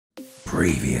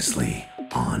Previously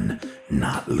on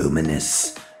Not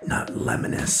Luminous, Not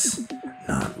Lemonous,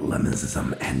 Not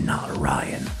Lemonism, and Not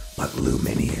Orion, but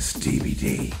Luminious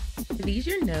DVD. Are these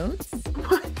your notes?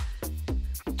 What?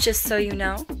 Just so you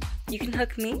know, you can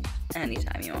hook me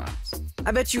anytime you want.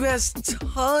 I bet you has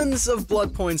tons of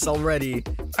blood points already.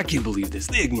 I can't believe this.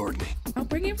 They ignored me. I'll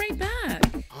bring it right back.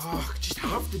 Oh, just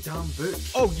have the damn book.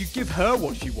 Oh, you give her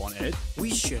what she wanted.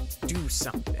 We should do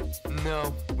something.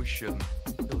 No, we shouldn't.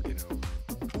 He'll get over it.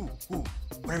 Ooh,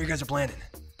 whatever you guys are planning,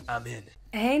 I'm in.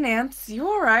 Hey, Nance, you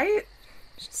alright?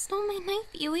 She stole my knife,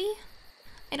 Yui.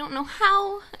 I don't know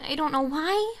how. I don't know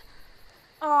why.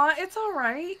 Aw, it's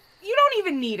alright. You don't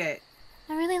even need it.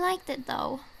 I really liked it,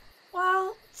 though.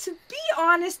 Well, to be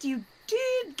honest, you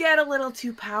did get a little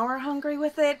too power hungry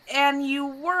with it, and you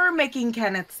were making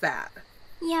Kenneth sad.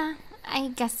 Yeah, I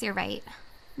guess you're right.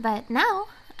 But now,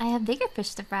 I have bigger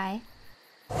fish to fry.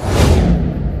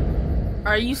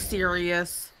 Are you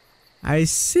serious? I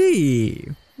see.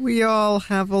 We all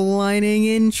have aligning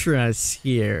interests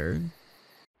here.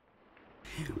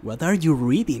 What are you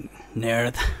reading,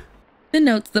 nerd? The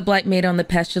notes the Blight made on the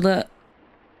Pestula.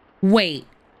 Wait.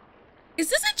 Is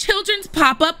this a children's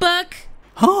pop-up book?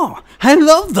 Oh, I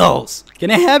love those! Can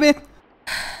I have it?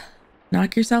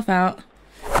 Knock yourself out.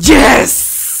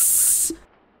 Yes!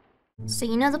 So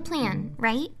you know the plan,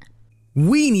 right?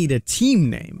 We need a team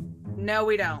name. No,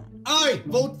 we don't. I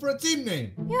vote for a team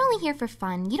name! You're only here for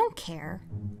fun. You don't care.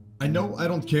 I know I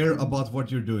don't care about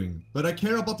what you're doing, but I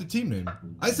care about the team name.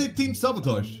 I say Team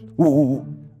Sabotage. Ooh,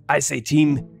 I say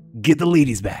team, get the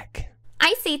ladies back.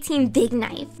 I say Team Big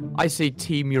Knife. I say,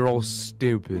 team, you're all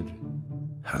stupid.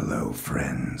 Hello,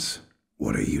 friends.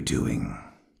 What are you doing?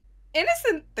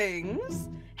 Innocent things.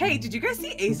 Hey, did you guys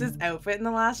see Ace's outfit in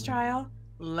the last trial?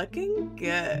 Looking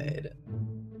good.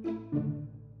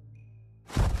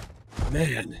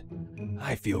 Man,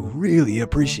 I feel really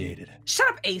appreciated. Shut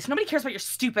up, Ace. Nobody cares about your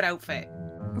stupid outfit.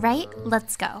 Right?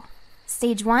 Let's go.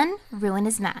 Stage 1, ruin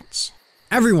his match.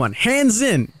 Everyone, hands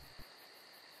in!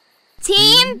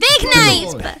 Team Big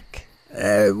Knife!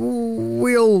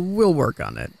 We'll work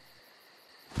on it.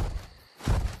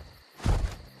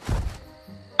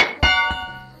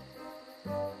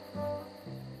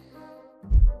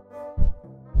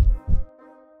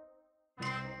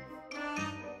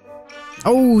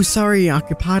 Oh, sorry,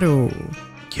 Occupado.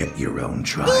 Get your own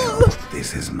trial.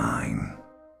 This is mine.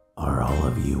 Are all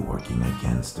of you working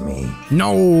against me?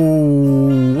 No,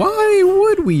 why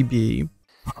would we be?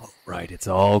 All right, it's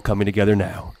all coming together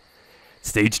now.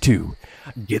 Stage 2,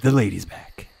 get the ladies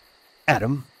back.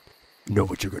 Adam, you know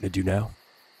what you're going to do now?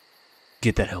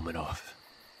 Get that helmet off.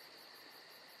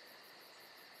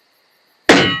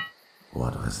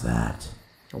 What was that?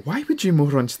 Why would you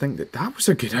morons think that that was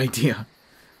a good idea?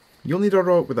 You'll need a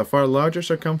rock with a far larger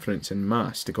circumference and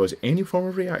mass to cause any form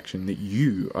of reaction that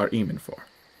you are aiming for.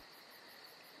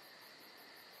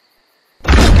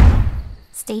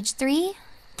 Stage 3,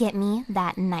 get me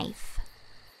that knife.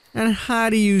 And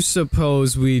how do you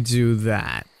suppose we do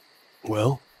that?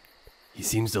 Well, he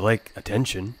seems to like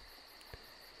attention.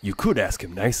 You could ask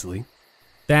him nicely.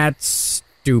 That's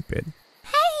stupid.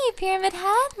 Hey, Pyramid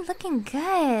Head, looking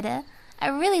good. I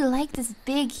really like this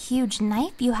big, huge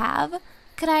knife you have.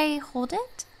 Could I hold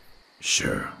it?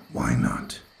 Sure, why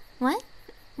not? What?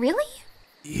 Really?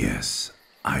 Yes,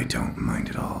 I don't mind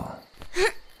at all.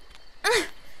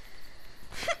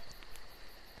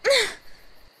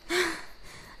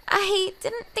 I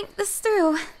didn't think this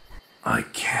through. I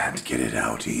can't get it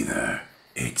out either.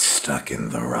 It's stuck in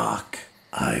the rock.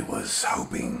 I was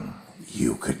hoping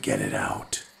you could get it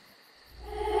out.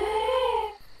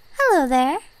 Hello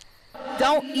there.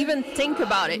 Don't even think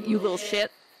about it, you little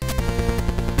shit.